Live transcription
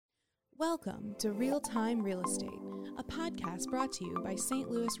Welcome to Real Time Real Estate, a podcast brought to you by St.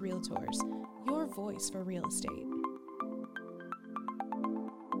 Louis Realtors, your voice for real estate.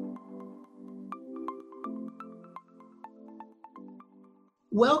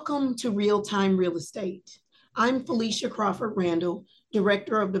 Welcome to Real Time Real Estate. I'm Felicia Crawford Randall,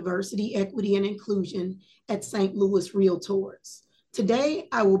 Director of Diversity, Equity, and Inclusion at St. Louis Realtors. Today,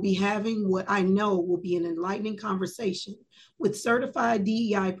 I will be having what I know will be an enlightening conversation with certified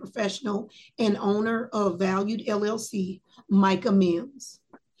DEI professional and owner of Valued LLC, Micha Mims.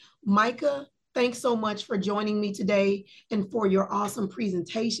 Micha, thanks so much for joining me today and for your awesome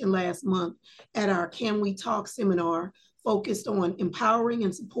presentation last month at our Can We Talk seminar focused on empowering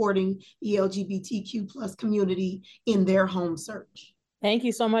and supporting the LGBTQ plus community in their home search. Thank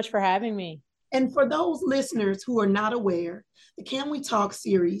you so much for having me. And for those listeners who are not aware, the Can We Talk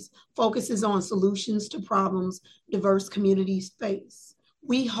series focuses on solutions to problems diverse communities face.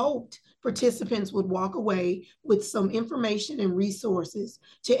 We hoped participants would walk away with some information and resources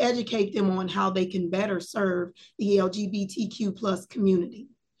to educate them on how they can better serve the LGBTQ plus community.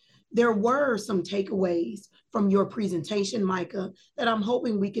 There were some takeaways from your presentation, Micha, that I'm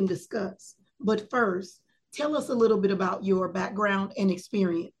hoping we can discuss. But first, tell us a little bit about your background and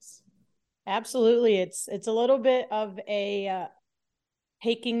experience. Absolutely. It's a little bit of a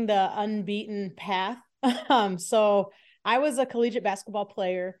taking the unbeaten path. So I was a collegiate basketball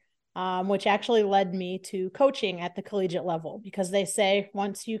player, which actually led me to coaching at the collegiate level, because they say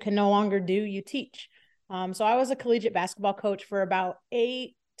once you can no longer do, you teach. So I was a collegiate basketball coach for about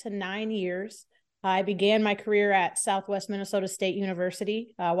 8 to 9 years. I began my career at Southwest Minnesota State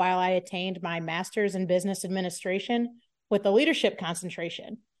University while I attained my master's in business administration with a leadership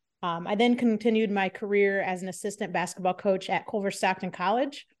concentration. I then continued my career as an assistant basketball coach at Culver Stockton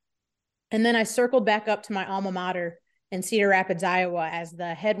College. And then I circled back up to my alma mater in Cedar Rapids, Iowa, as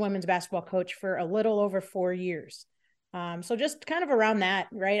the head women's basketball coach for a little over 4 years. So just kind of around that,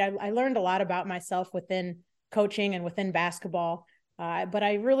 right? I learned a lot about myself within coaching and within basketball. But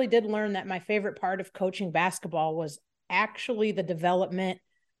I really did learn that my favorite part of coaching basketball was actually the development,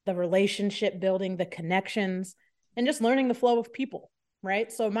 the relationship building, the connections, and just learning the flow of people.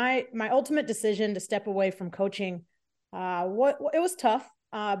 Right. So my ultimate decision to step away from coaching, it was tough.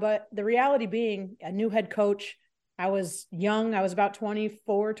 But the reality being, a new head coach, I was young. I was about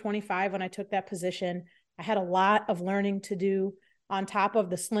 24, 25 when I took that position. I had a lot of learning to do on top of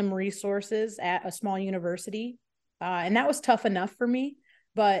the slim resources at a small university. And that was tough enough for me.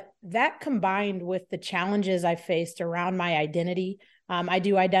 But that combined with the challenges I faced around my identity, I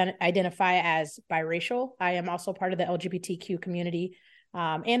do identify as biracial. I am also part of the LGBTQ community.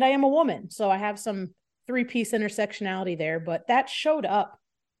 And I am a woman. So I have some 3-piece intersectionality there, but that showed up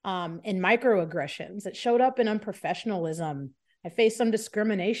in microaggressions. It showed up in unprofessionalism. I faced some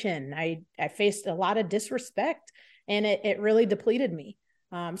discrimination. I faced a lot of disrespect, and it really depleted me.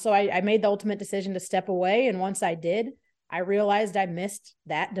 So I made the ultimate decision to step away. And once I did, I realized I missed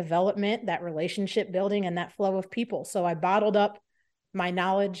that development, that relationship building, and that flow of people. So I bottled up my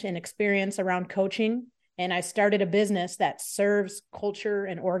knowledge and experience around coaching, and I started a business that serves culture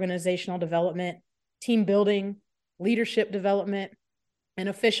and organizational development, team building, leadership development, and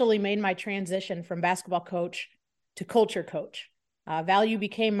officially made my transition from basketball coach to culture coach. Value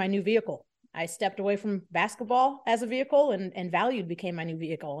became my new vehicle. I stepped away from basketball as a vehicle, and Valued became my new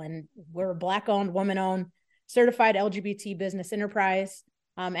vehicle. And we're a Black-owned, woman-owned, certified LGBT business enterprise.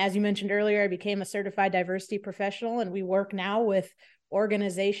 As you mentioned earlier, I became a certified diversity professional, and we work now with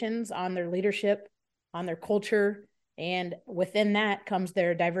organizations on their leadership, on their culture, and within that comes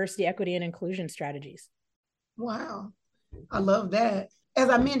their diversity, equity, and inclusion strategies. Wow, I love that. As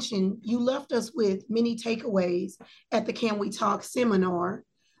I mentioned, you left us with many takeaways at the Can We Talk seminar,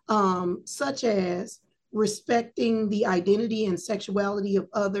 such as respecting the identity and sexuality of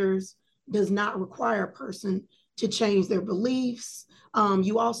others does not require a person to change their beliefs.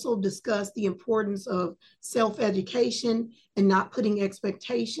 You also discussed the importance of self-education and not putting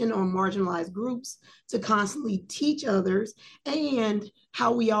expectation on marginalized groups to constantly teach others, and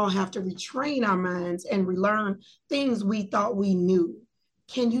how we all have to retrain our minds and relearn things we thought we knew.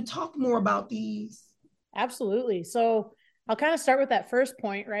 Can you talk more about these? Absolutely. So I'll kind of start with that first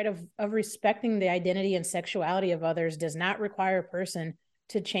point, right, of respecting the identity and sexuality of others does not require a person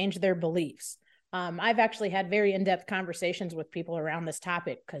to change their beliefs. I've actually had very in-depth conversations with people around this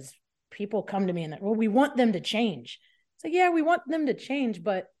topic, because people come to me and well, we want them to change. So yeah, we want them to change,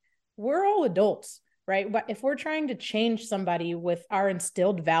 but we're all adults, right? But if we're trying to change somebody with our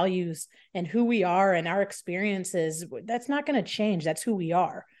instilled values and who we are and our experiences, that's not going to change. That's who we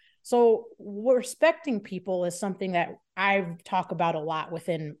are. So respecting people is something that I talk about a lot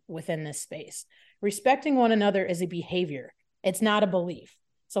within this space. Respecting one another is a behavior. It's not a belief.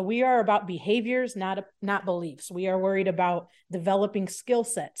 So we are about behaviors, not beliefs. We are worried about developing skill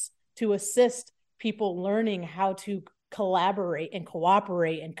sets to assist people learning how to collaborate and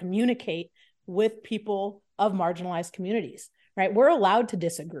cooperate and communicate with people of marginalized communities, right? We're allowed to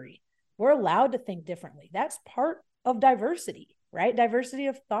disagree. We're allowed to think differently. That's part of diversity, right? Diversity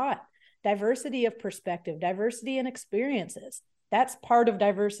of thought, diversity of perspective, diversity in experiences. That's part of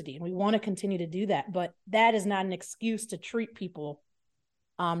diversity. And we want to continue to do that. But that is not an excuse to treat people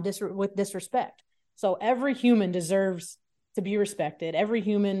with disrespect. So every human deserves to be respected. Every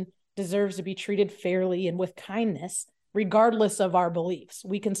human deserves to be treated fairly and with kindness, regardless of our beliefs.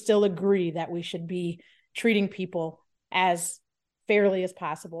 We can still agree that we should be treating people as fairly as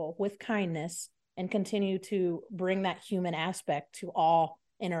possible with kindness and continue to bring that human aspect to all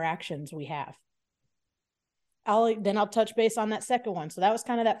interactions we have. I'll touch base on that second one. So that was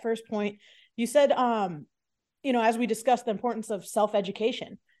kind of that first point. You said, as we discussed the importance of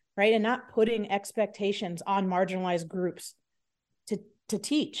self-education, right? And not putting expectations on marginalized groups to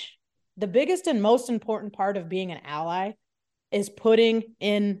teach. The biggest and most important part of being an ally is putting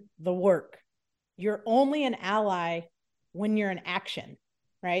in the work. You're only an ally when you're in action,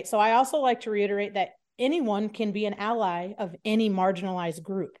 right? So I also like to reiterate that anyone can be an ally of any marginalized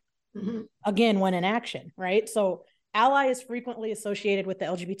group. Mm-hmm. Again, when in action, right? So ally is frequently associated with the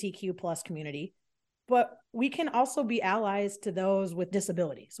LGBTQ plus community, but we can also be allies to those with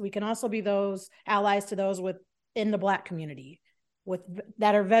disabilities. We can also be those allies to those in the Black community,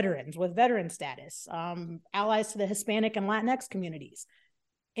 that are veterans with veteran status, allies to the Hispanic and Latinx communities,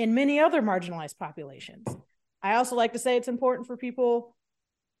 and many other marginalized populations. I also like to say it's important for people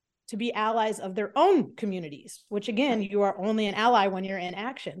to be allies of their own communities, which again, you are only an ally when you're in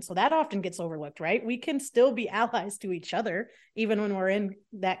action. So that often gets overlooked, right? We can still be allies to each other, even when we're in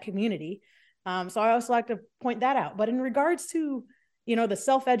that community. So I also like to point that out. But in regards to, the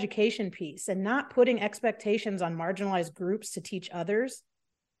self-education piece and not putting expectations on marginalized groups to teach others,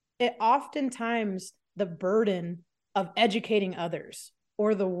 it oftentimes the burden of educating others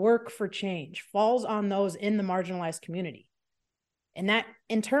or the work for change falls on those in the marginalized community. And that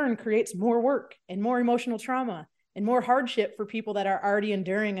in turn creates more work and more emotional trauma and more hardship for people that are already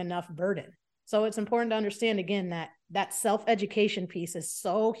enduring enough burden. So it's important to understand, again, that self-education piece is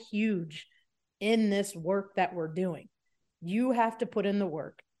so huge in this work that we're doing. You have to put in the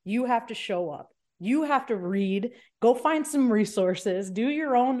work. You have to show up. You have to read, go find some resources, do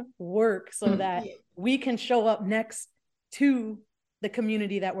your own work so that we can show up next to the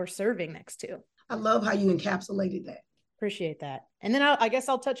community that we're serving next to. I love how you encapsulated that. Appreciate that. And then I guess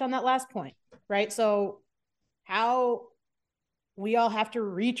I'll touch on that last point, right? So how we all have to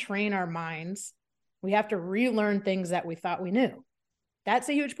retrain our minds. We have to relearn things that we thought we knew. That's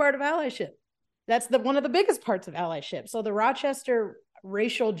a huge part of allyship. That's one of the biggest parts of allyship. So the Rochester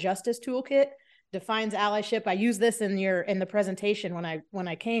Racial Justice Toolkit defines allyship. I use this in the presentation when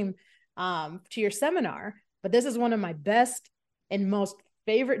I came to your seminar, but this is one of my best and most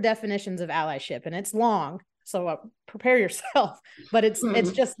favorite definitions of allyship, and it's long, so prepare yourself. But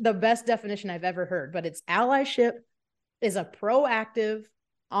it's just the best definition I've ever heard. But it's allyship is a proactive,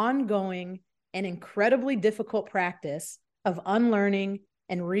 ongoing, and incredibly difficult practice of unlearning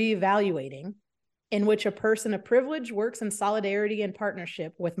and reevaluating, in which a person of privilege works in solidarity and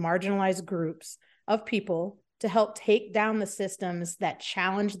partnership with marginalized groups of people to help take down the systems that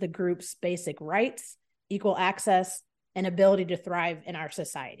challenge the group's basic rights, equal access, and ability to thrive in our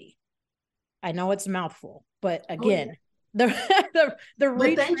society. I know it's a mouthful, but again, but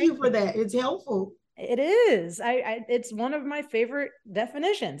thank you for that. It's helpful. It is. It's one of my favorite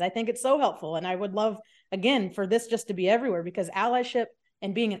definitions. I think it's so helpful. And I would love, again, for this just to be everywhere, because allyship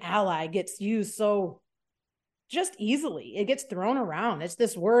and being an ally gets used so just easily. It gets thrown around. It's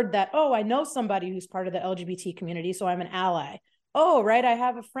this word that, I know somebody who's part of the LGBT community, so I'm an ally. Oh, right, I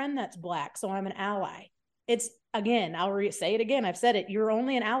have a friend that's Black, so I'm an ally. It's, again, I'll say it again. I've said it. You're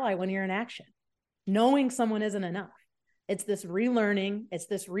only an ally when you're in action. Knowing someone isn't enough. It's this relearning. It's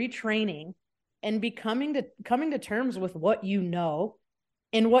this retraining and coming to terms with what you know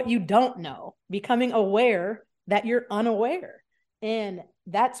and what you don't know. Becoming aware that you're unaware. And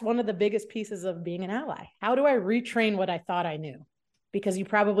that's one of the biggest pieces of being an ally. How do I retrain what I thought I knew? Because you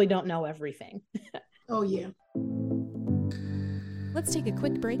probably don't know everything. Oh, yeah. Let's take a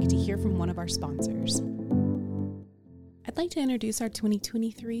quick break to hear from one of our sponsors. I'd like to introduce our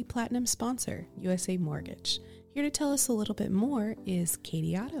 2023 Platinum sponsor, USA Mortgage. Here to tell us a little bit more is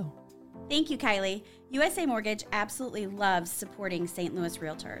Katie Otto. Thank you, Kylie. USA Mortgage absolutely loves supporting St. Louis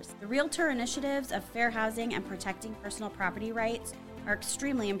realtors. The realtor initiatives of fair housing and protecting personal property rights are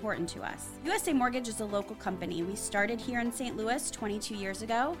extremely important to us. USA Mortgage is a local company. We started here in St. Louis 22 years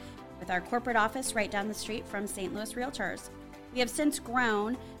ago with our corporate office right down the street from St. Louis Realtors. We have since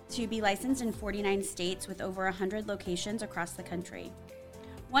grown to be licensed in 49 states with over 100 locations across the country.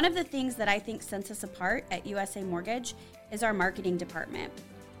 One of the things that I think sets us apart at USA Mortgage is our marketing department.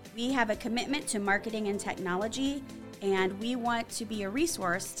 We have a commitment to marketing and technology, and we want to be a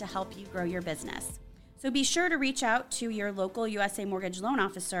resource to help you grow your business. So be sure to reach out to your local USA Mortgage loan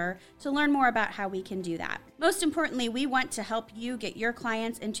officer to learn more about how we can do that. Most importantly, we want to help you get your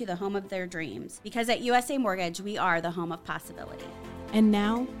clients into the home of their dreams, because at USA Mortgage, we are the home of possibility. And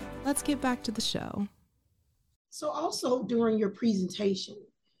now, let's get back to the show. So also during your presentation,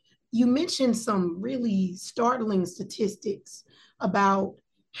 you mentioned some really startling statistics about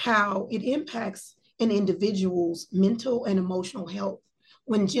how it impacts an individual's mental and emotional health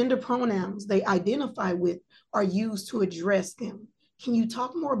when gender pronouns they identify with are used to address them. Can you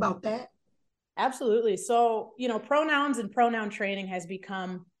talk more about that? Absolutely. So, pronouns and pronoun training has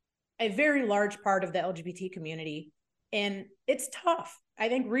become a very large part of the LGBT community, and it's tough. I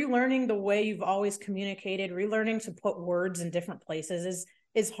think relearning the way you've always communicated, relearning to put words in different places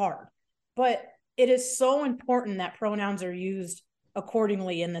is hard, but it is so important that pronouns are used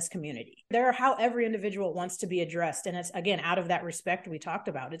accordingly in this community. They're how every individual wants to be addressed. And it's, again, out of that respect we talked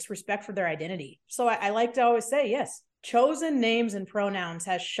about. It's respect for their identity. So I like to always say, yes, chosen names and pronouns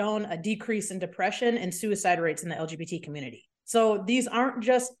has shown a decrease in depression and suicide rates in the LGBT community. So these aren't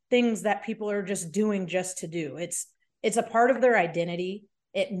just things that people are just doing just to do. It's a part of their identity.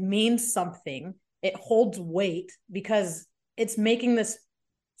 It means something. It holds weight because it's making this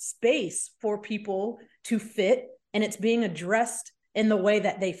space for people to fit, and it's being addressed in the way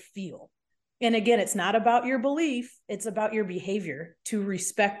that they feel. And again, it's not about your belief, it's about your behavior to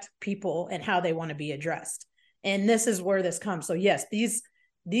respect people and how they want to be addressed. And this is where this comes. So yes, these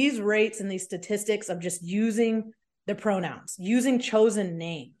rates and these statistics of just using the pronouns, using chosen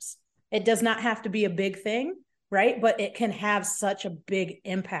names, it does not have to be a big thing, right? But it can have such a big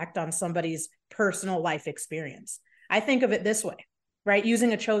impact on somebody's personal life experience. I think of it this way, right?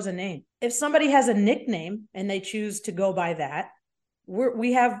 Using a chosen name. If somebody has a nickname and they choose to go by that,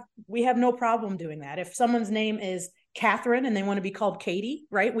 we have no problem doing that. If someone's name is Catherine and they want to be called Katie,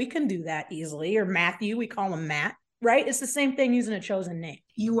 right? We can do that easily. Or Matthew, we call him Matt, right? It's the same thing using a chosen name.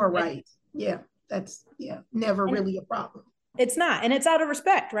 You are right. That's never really a problem. It's not. And it's out of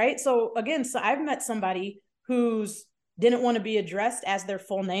respect, right? So again, I've met somebody who's didn't want to be addressed as their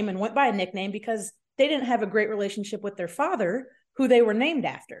full name and went by a nickname because they didn't have a great relationship with their father, who they were named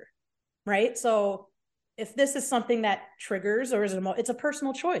after, right? So if this is something that triggers or it's a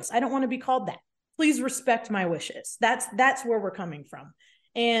personal choice. I don't want to be called that. Please respect my wishes. That's where we're coming from.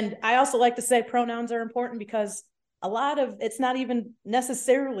 And I also like to say pronouns are important because a lot of it's not even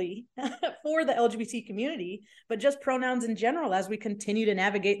necessarily for the LGBT community, but just pronouns in general as we continue to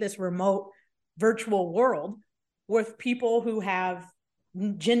navigate this remote virtual world with people who have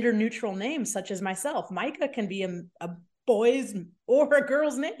gender neutral names, such as myself. Micah can be a boy's or a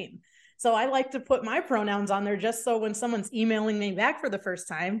girl's name. So I like to put my pronouns on there just so when someone's emailing me back for the first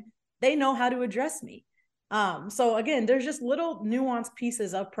time, they know how to address me. So again, there's just little nuanced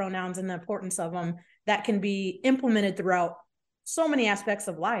pieces of pronouns and the importance of them that can be implemented throughout so many aspects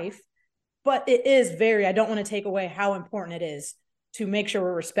of life. But it is I don't want to take away how important it is to make sure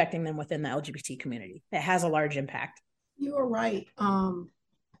we're respecting them within the LGBT community. It has a large impact. You are right.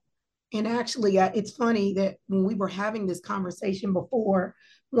 And actually, it's funny that when we were having this conversation before,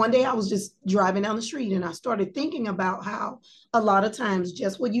 one day I was just driving down the street and I started thinking about how a lot of times,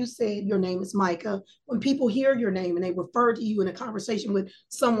 just what you said, your name is Micah, when people hear your name and they refer to you in a conversation with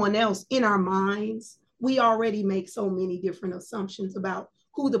someone else, in our minds, we already make so many different assumptions about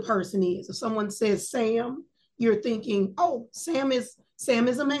who the person is. If someone says Sam, you're thinking, oh, Sam is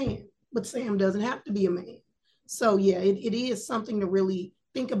a man, but Sam doesn't have to be a man. So yeah, it is something to really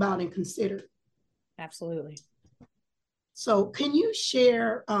think about and consider. Absolutely. So can you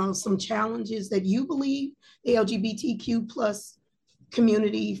share some challenges that you believe the LGBTQ plus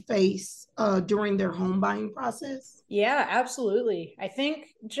community face during their home buying process? Yeah, absolutely. I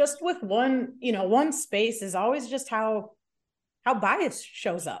think just with one space is always just how bias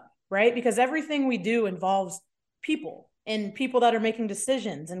shows up, right? Because everything we do involves people and people that are making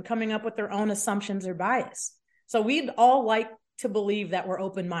decisions and coming up with their own assumptions or bias. So we'd all like to believe that we're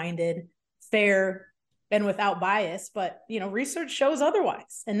open-minded, fair, and without bias, but research shows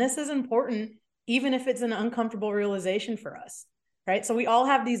otherwise. And this is important, even if it's an uncomfortable realization for us. right? So we all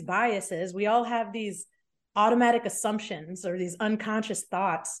have these biases. We all have these automatic assumptions or these unconscious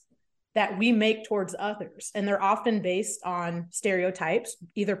thoughts that we make towards others. And they're often based on stereotypes,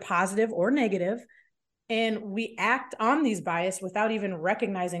 either positive or negative. And we act on these biases without even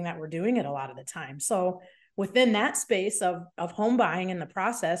recognizing that we're doing it a lot of the time. So within that space of home buying in the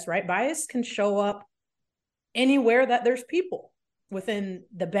process, right, bias can show up anywhere that there's people, within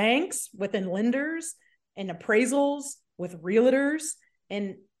the banks, within lenders and appraisals, with realtors,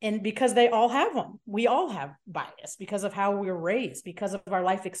 and because they all have them. We all have bias because of how we were raised, because of our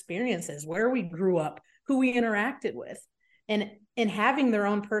life experiences, where we grew up, who we interacted with. And in having their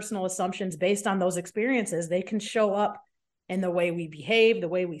own personal assumptions based on those experiences, they can show up in the way we behave, the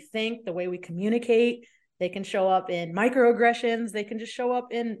way we think, the way we communicate. They can show up in microaggressions. They can just show up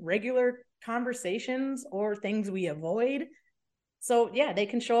in regular conversations or things we avoid. So yeah, they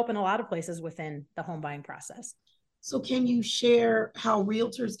can show up in a lot of places within the home buying process. So can you share how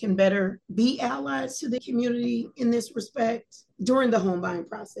realtors can better be allies to the community in this respect during the home buying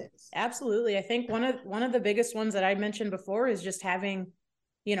process? Absolutely. I think one of the biggest ones that I mentioned before is just having,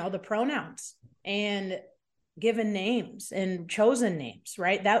 the pronouns and given names and chosen names,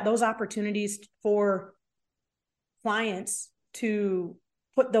 right? Those opportunities for clients to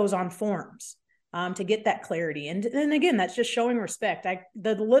put those on forms, to get that clarity. And again, that's just showing respect.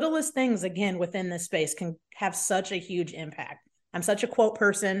 The littlest things, again, within this space can have such a huge impact. I'm such a quote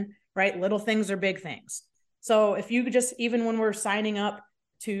person, right? Little things are big things. So if you could just, even when we're signing up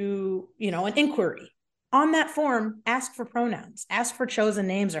to, an inquiry on that form, ask for pronouns, ask for chosen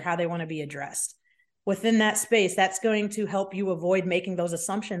names or how they want to be addressed. Within that space, that's going to help you avoid making those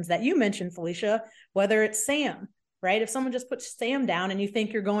assumptions that you mentioned, Felicia, whether it's Sam, right? If someone just puts Sam down and you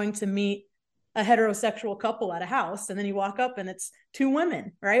think you're going to meet a heterosexual couple at a house, and then you walk up and it's two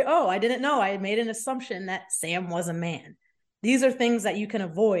women, right? Oh, I didn't know. I had made an assumption that Sam was a man. These are things that you can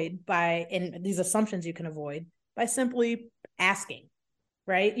avoid and these assumptions you can avoid by simply asking,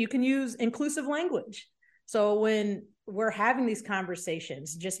 right? You can use inclusive language. So when we're having these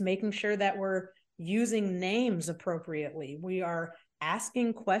conversations, just making sure that we're using names appropriately, we are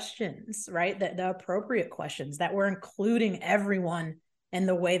asking questions, right? The appropriate questions, that we're including everyone in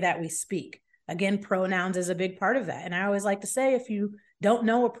the way that we speak. Again, pronouns is a big part of that. And I always like to say, if you don't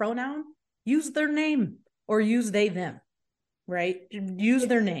know a pronoun, use their name or use they, them, right? Use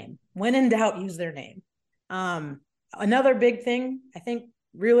their name. When in doubt, use their name. Another big thing I think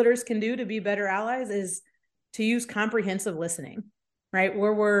realtors can do to be better allies is to use comprehensive listening, right?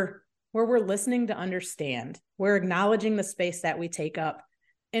 Where we're listening to understand, we're acknowledging the space that we take up,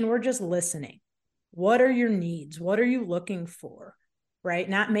 and we're just listening. What are your needs? What are you looking for? Right?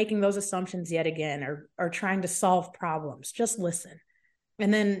 Not making those assumptions yet again, or trying to solve problems. Just listen.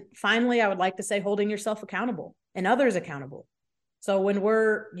 And then finally, I would like to say holding yourself accountable and others accountable. So when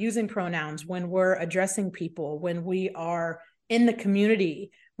we're using pronouns, when we're addressing people, when we are in the community,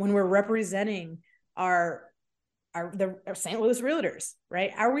 when we're representing our St. Louis realtors,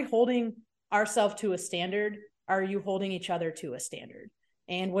 right? Are we holding ourselves to a standard? Are you holding each other to a standard?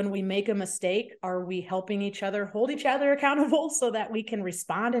 And when we make a mistake, are we helping each other hold each other accountable so that we can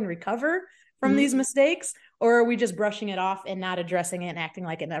respond and recover from these mistakes? Or are we just brushing it off and not addressing it and acting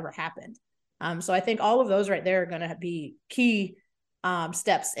like it never happened? So I think all of those right there are going to be key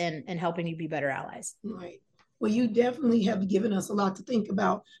steps in helping you be better allies. Right. Well, you definitely have given us a lot to think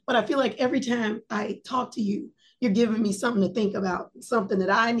about, but I feel like every time I talk to you, you're giving me something to think about, something that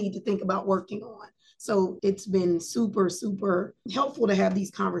I need to think about working on. So it's been super, super helpful to have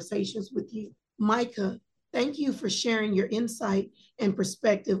these conversations with you. Micha, thank you for sharing your insight and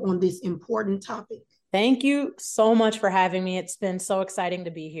perspective on this important topic. Thank you so much for having me. It's been so exciting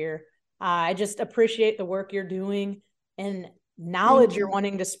to be here. I just appreciate the work you're doing and knowledge you're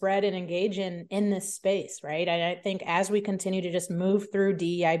wanting to spread and engage in this space, right? I think as we continue to just move through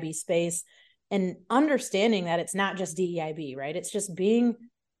DEIB space and understanding that it's not just DEIB, right? It's just being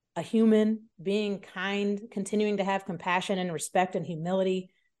a human, being kind, continuing to have compassion and respect and humility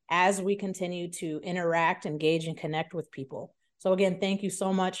as we continue to interact, engage, and connect with people. So again, thank you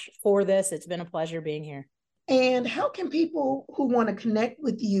so much for this. It's been a pleasure being here. And how can people who want to connect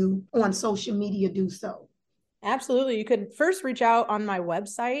with you on social media do so? Absolutely. You could first reach out on my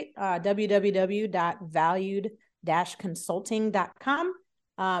website, www.valued-consulting.com.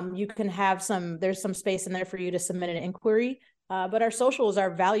 You can have there's some space in there for you to submit an inquiry. But our socials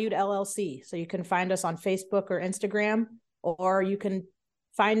are Valued LLC. So you can find us on Facebook or Instagram, or you can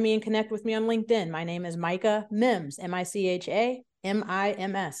find me and connect with me on LinkedIn. My name is Micha Mims, Micha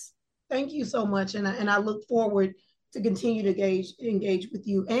Mims. Thank you so much. And I look forward to continue to engage with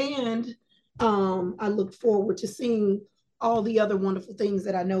you. And I look forward to seeing all the other wonderful things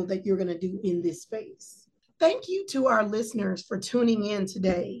that I know that you're going to do in this space. Thank you to our listeners for tuning in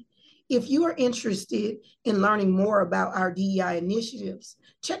today. If you are interested in learning more about our DEI initiatives,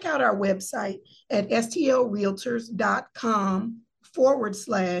 check out our website at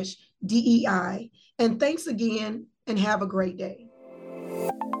stlrealtors.com/DEI. And thanks again, and have a great day.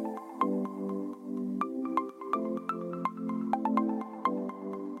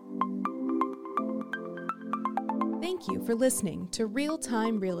 Thank you for listening to Real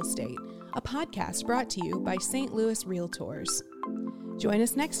Time Real Estate, a podcast brought to you by St. Louis Realtors. Join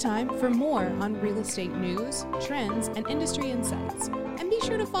us next time for more on real estate news, trends, and industry insights. And be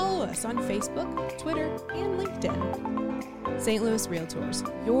sure to follow us on Facebook, Twitter, and LinkedIn. St. Louis Realtors,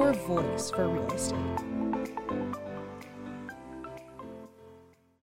 your voice for real estate.